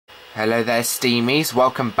Hello there, Steamies.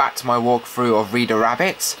 Welcome back to my walkthrough of Reader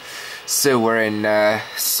Rabbit. So we're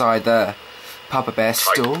inside the Papa Bear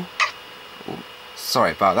store. Ooh,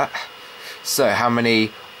 sorry about that. So how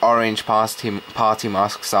many orange party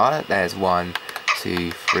masks are there? There's 1,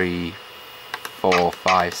 2, 3, 4,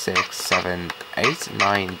 5, 6, 7, 8,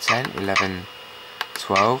 9, 10, 11,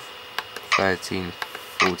 12, 13,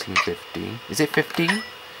 14, 15. Is it 15? I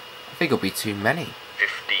think it'll be too many.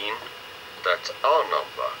 15? That's our number.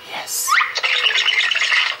 Yes.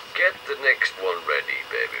 Get the next one ready,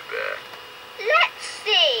 Baby Bear. Let's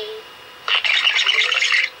see.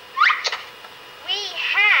 We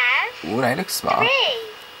have Ooh, they look smart. 3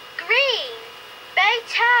 green bow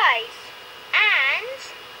ties and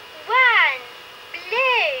 1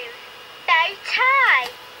 blue bow tie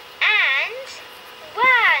and 1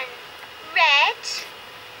 red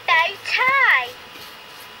bow tie.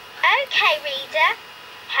 Okay, reader,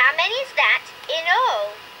 how many is that in all?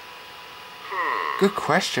 Good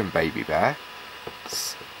question, Baby Bear.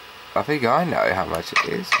 I think I know how much it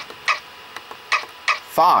is.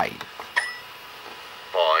 5.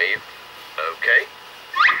 5. Okay.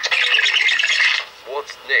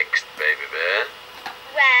 What's next, Baby Bear?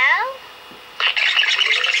 Well,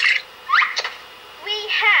 we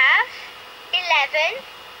have 11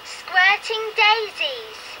 squirting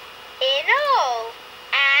daisies in all,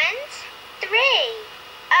 and 3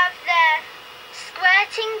 of the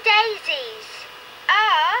squirting daisies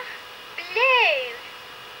are blue.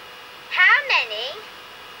 How many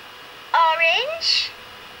orange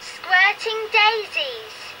squirting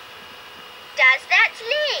daisies does that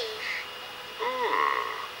leave?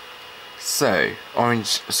 So,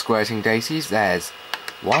 orange squirting daisies, there's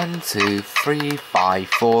 1, 2, 3, 5,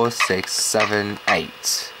 4, 6, 7,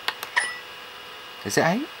 8. Is it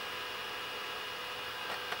 8?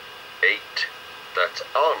 8. That's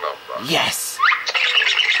our number. Yes!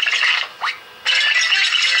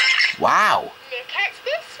 Wow! Look at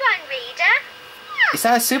this one, reader. Is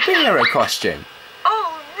that a superhero costume?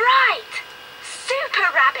 All right, Super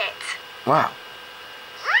Rabbit. Wow.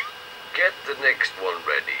 Get the next one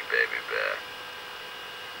ready, Baby Bear.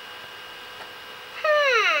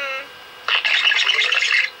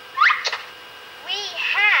 We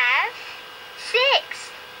have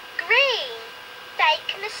 6 green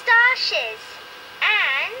fake moustaches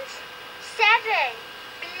and 7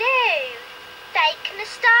 blue fake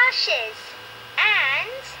moustaches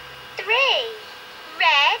and 3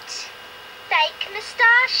 red fake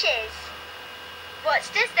moustaches. What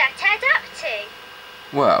does that add up to?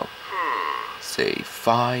 Well, let's see,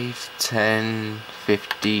 5, 10,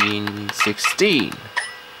 15, 16.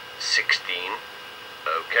 16.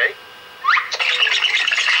 Okay.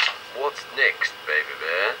 What's next, Baby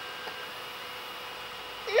Bear?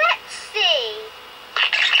 Let's see.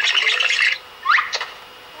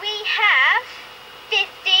 We have 15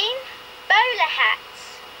 bowler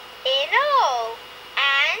hats in all,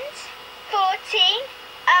 and 14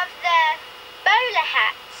 of the bowler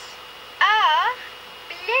hats are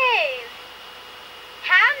blue.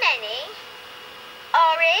 How many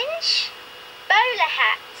orange bowler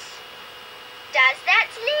hats does that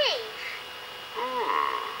leave?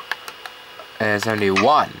 There's only 1.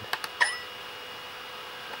 1.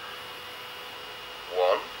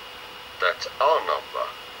 That's our number.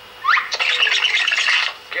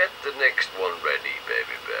 Get the next one ready,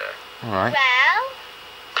 Baby Bear. Alright. Well,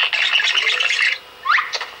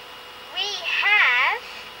 we have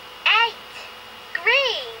 8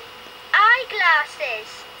 green eyeglasses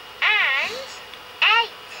and 8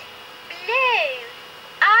 blue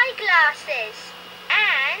eyeglasses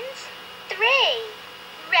and 3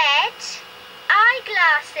 red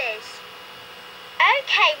eyeglasses.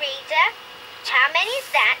 Okay, reader, how many is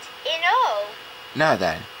that in all? Now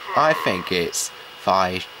then, I think it's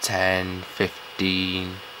 5, 10,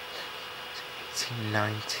 15, 18,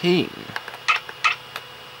 19.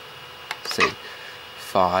 Let's see.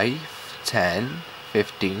 5, 10,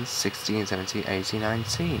 15, 16, 17, 18,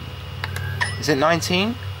 19. Is it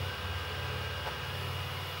 19?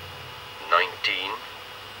 19.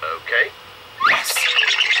 Okay. Yes.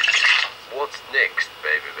 What's next,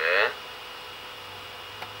 Baby Bear?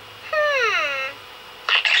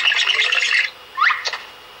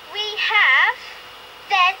 We have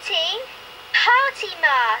 13 party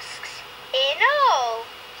masks in all,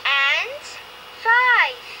 and 5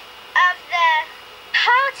 of the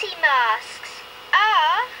party masks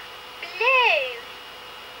are blue.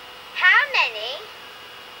 How many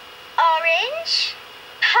orange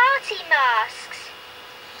party masks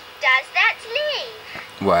does that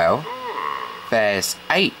leave? Well, there's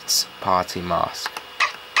 8 party masks.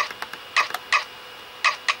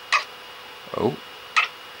 Oh.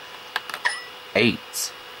 8.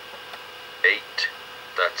 8.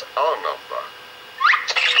 That's our number.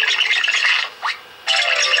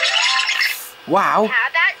 Wow, How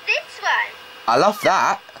about this one? I love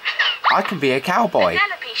that. I can be a cowboy.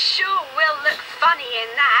 Penelope sure will look funny in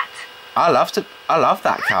that. I love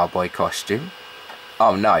that cowboy costume.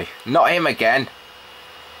 Oh no, not him again.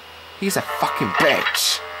 He's a fucking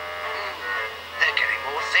bitch. They're getting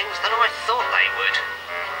more things than I thought they would.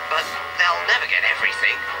 But they'll never get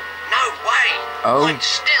everything. No way! Oh. I'm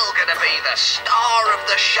still gonna be the star of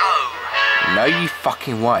the show. No, you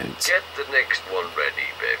fucking won't. Get the next one ready,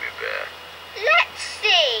 Baby Bear. Let's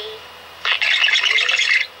see.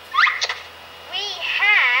 We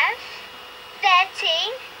have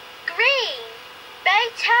 13 green bow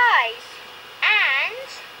ties and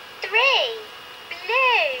 3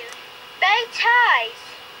 blue bow ties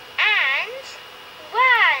and 1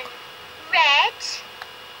 red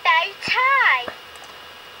bow tie.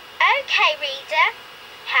 Okay, reader,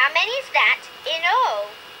 how many is that in all?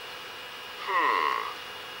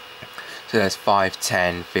 So there's 5,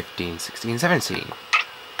 10, 15, 16, 17.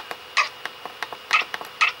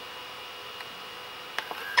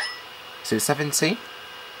 Is it 17?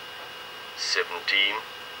 17.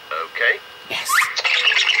 Okay. Yes.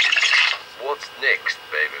 What's next,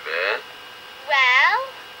 Baby Bear? Well,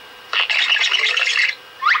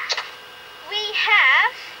 we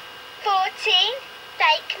have 14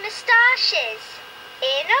 fake moustaches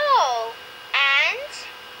in all, and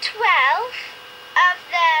 12 of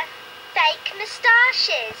the fake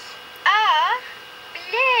moustaches are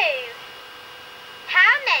blue.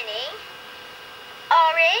 How many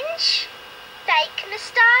orange fake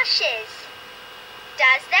moustaches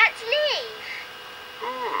does that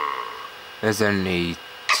leave? There's only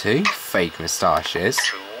 2 fake moustaches.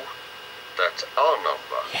 2. That's our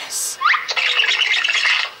number. Yes.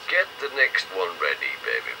 Get the next one ready,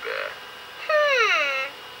 Baby Bear.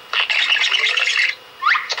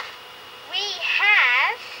 We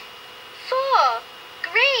have 4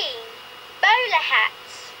 green bowler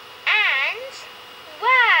hats and 1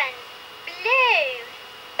 blue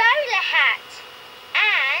bowler hat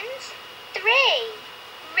and 3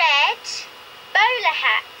 red bowler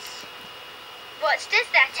hats. What does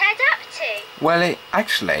that add up to? Well, it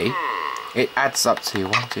adds up to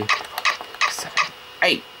 1, 2, 3, 4, 5, 6, 7,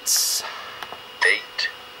 8. 8.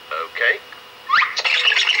 Okay.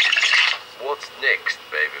 What's next,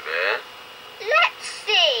 Baby Bear? Let's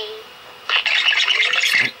see.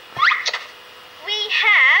 We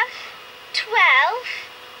have 12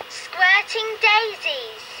 squirting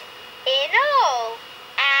daisies in all,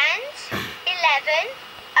 and 11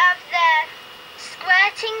 of the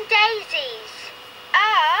squirting daisies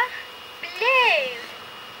are blue.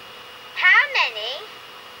 How many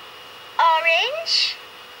orange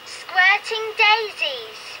squirting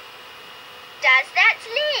daisies does that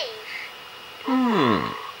leave?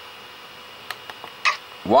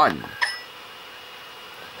 1.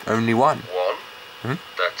 Only 1. 1.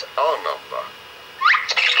 That's our number.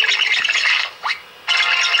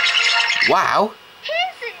 Wow,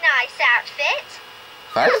 Here's a nice outfit.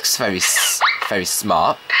 that looks very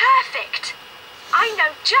smart. Perfect. I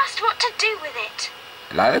know just what to do with it.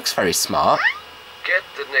 That looks very smart. Get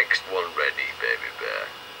the next one ready, Baby Bear.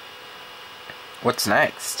 What's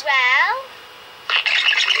next? Well,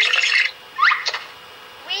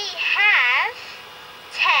 we have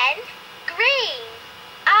 10 green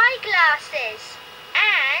eyeglasses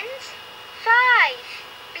and 5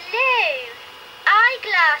 blue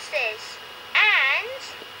eyeglasses and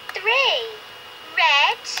 3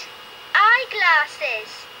 red eyeglasses.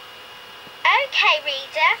 Okay,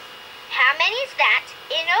 reader, how many is that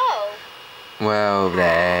in all? Well,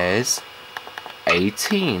 there's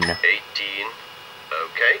 18. 18.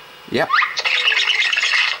 Okay. Yep.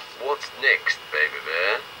 What's next, Baby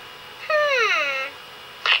Bear?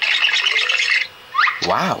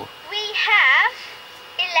 Wow. We have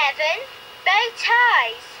 11 bow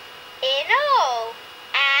ties in all,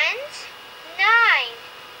 and 9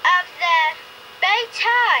 of the bow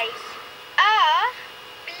ties are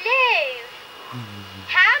blue.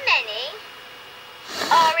 How many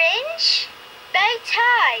orange bow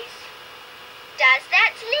ties does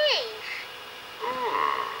that leave?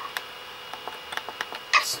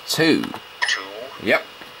 It's 2. 2. Yep.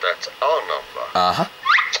 That's our number. Uh-huh.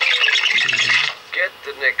 Get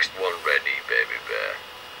the next one ready, Baby Bear.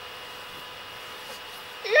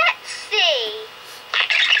 Let's see.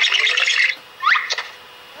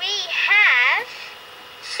 We have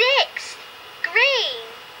 6 green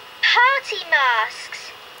party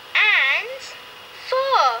masks and 4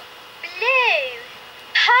 blue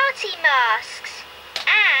party masks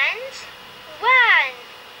and 1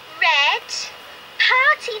 red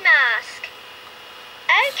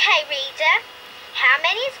Okay, reader. How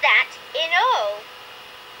many is that in all?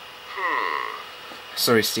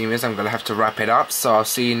 Sorry, Steamers, I'm gonna have to wrap it up. So I'll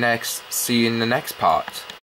see you in the next part.